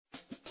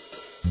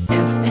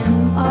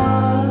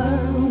FMR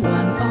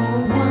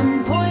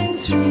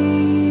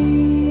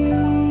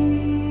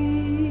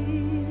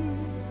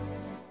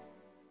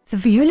 101.3. The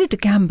viola da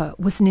gamba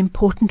was an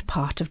important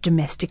part of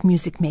domestic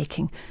music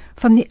making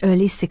from the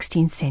early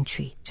 16th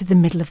century to the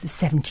middle of the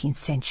 17th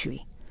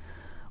century.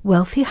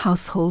 Wealthy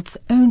households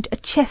owned a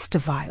chest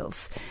of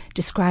viols,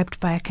 described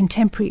by a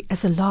contemporary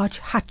as a large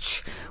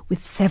hutch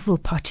with several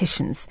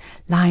partitions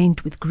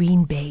lined with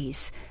green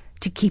baize,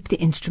 to keep the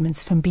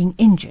instruments from being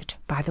injured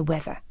by the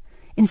weather.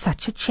 In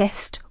such a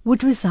chest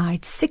would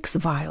reside 6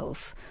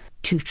 viols,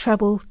 2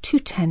 treble, 2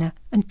 tenor,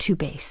 and 2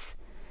 bass.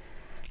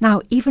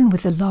 Now, even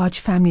with the large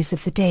families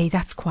of the day,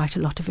 that's quite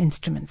a lot of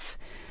instruments.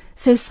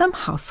 So some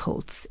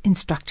households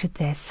instructed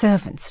their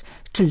servants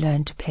to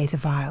learn to play the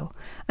viol,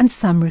 and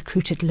some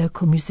recruited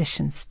local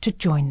musicians to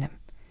join them.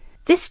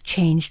 This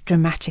changed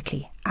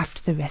dramatically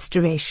after the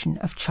restoration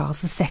of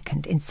Charles II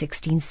in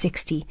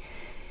 1660.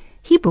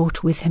 He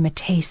brought with him a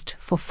taste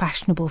for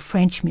fashionable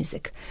French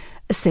music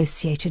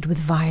associated with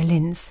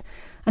violins,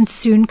 and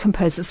soon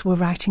composers were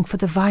writing for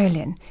the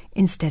violin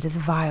instead of the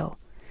viol.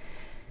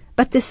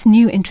 But this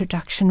new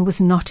introduction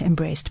was not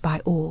embraced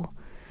by all.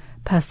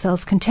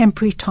 Purcell's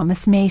contemporary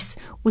Thomas Mace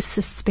was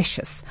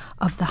suspicious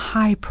of the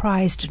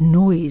high-prized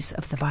noise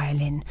of the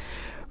violin,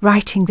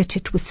 writing that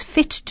it was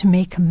fit to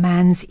make a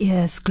man's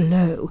ears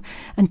glow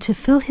and to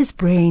fill his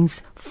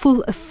brains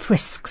full of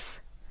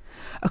frisks,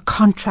 a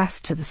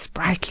contrast to the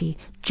sprightly,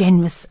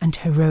 generous and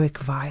heroic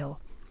viol.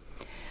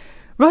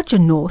 Roger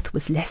North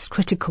was less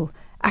critical,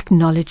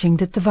 acknowledging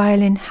that the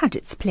violin had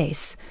its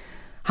place.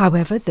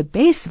 However, the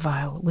bass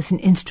viol was an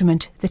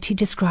instrument that he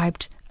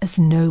described as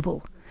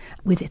noble.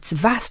 With its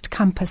vast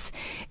compass,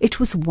 it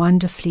was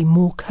wonderfully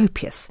more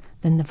copious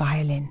than the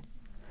violin.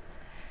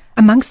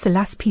 Amongst the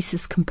last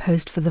pieces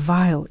composed for the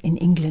viol in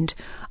England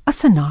are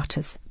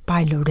sonatas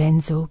by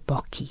Lorenzo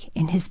Bocchi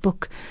in his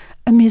book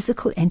A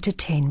Musical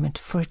Entertainment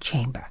for a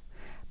Chamber,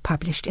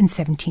 published in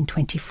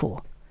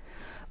 1724.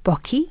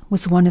 Bocchi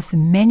was one of the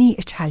many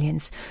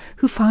Italians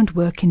who found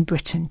work in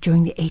Britain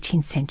during the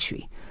 18th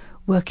century,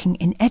 working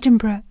in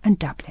Edinburgh and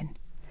Dublin.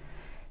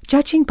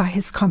 Judging by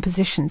his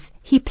compositions,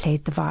 he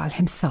played the viol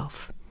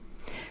himself.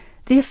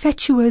 The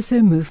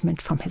affettuoso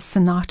movement from his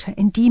sonata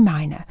in D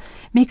minor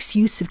makes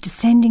use of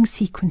descending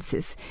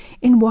sequences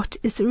in what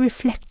is a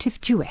reflective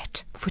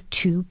duet for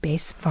 2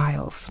 bass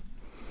viols.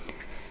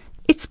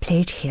 It's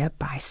played here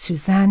by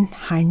Suzanne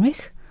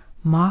Heinrich,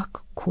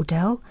 Mark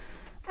Cordell,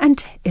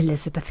 and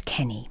Elizabeth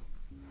Kenny.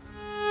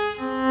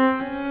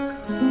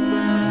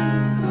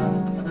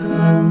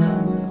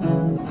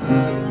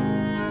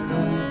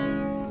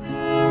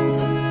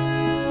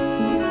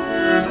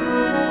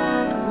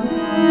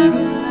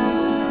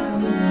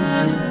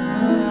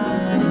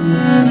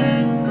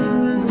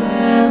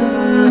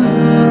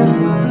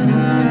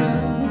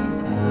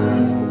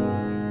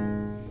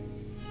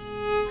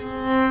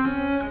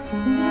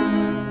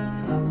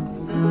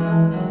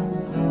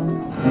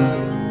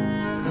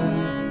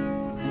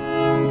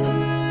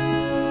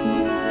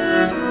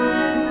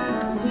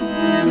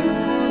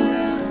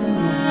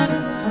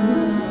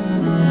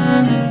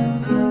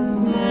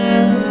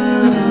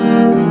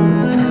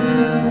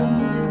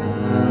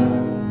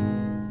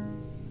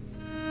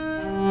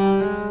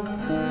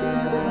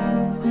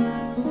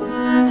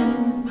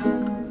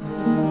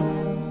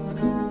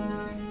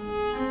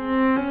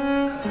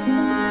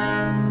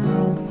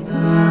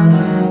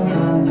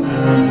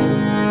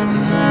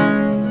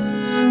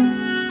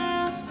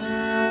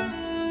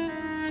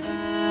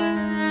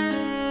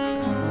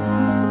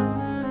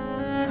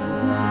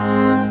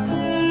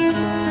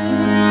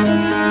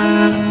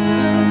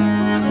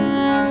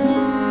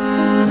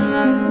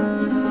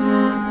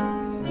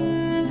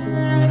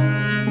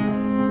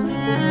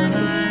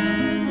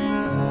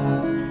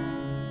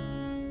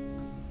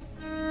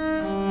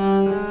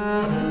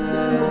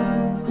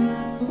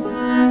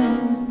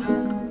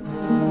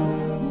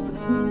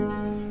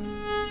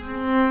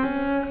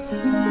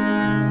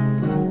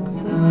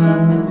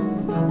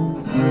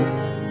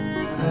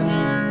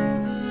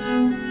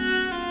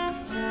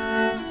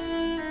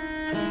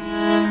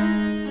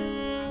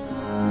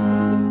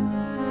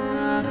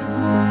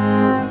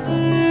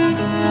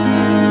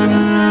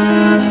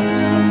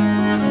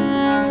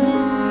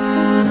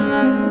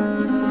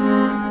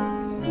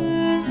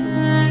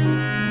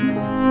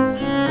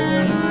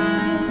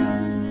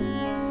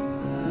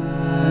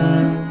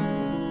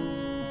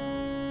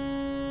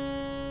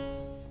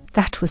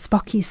 That was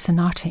Bocchi's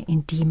sonata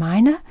in D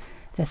minor,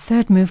 the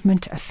 3rd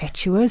movement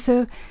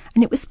affettuoso,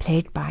 and it was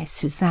played by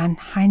Suzanne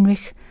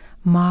Heinrich,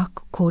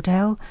 Mark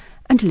Cordell,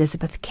 and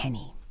Elizabeth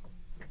Kenny.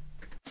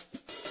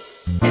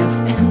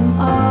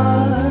 FMR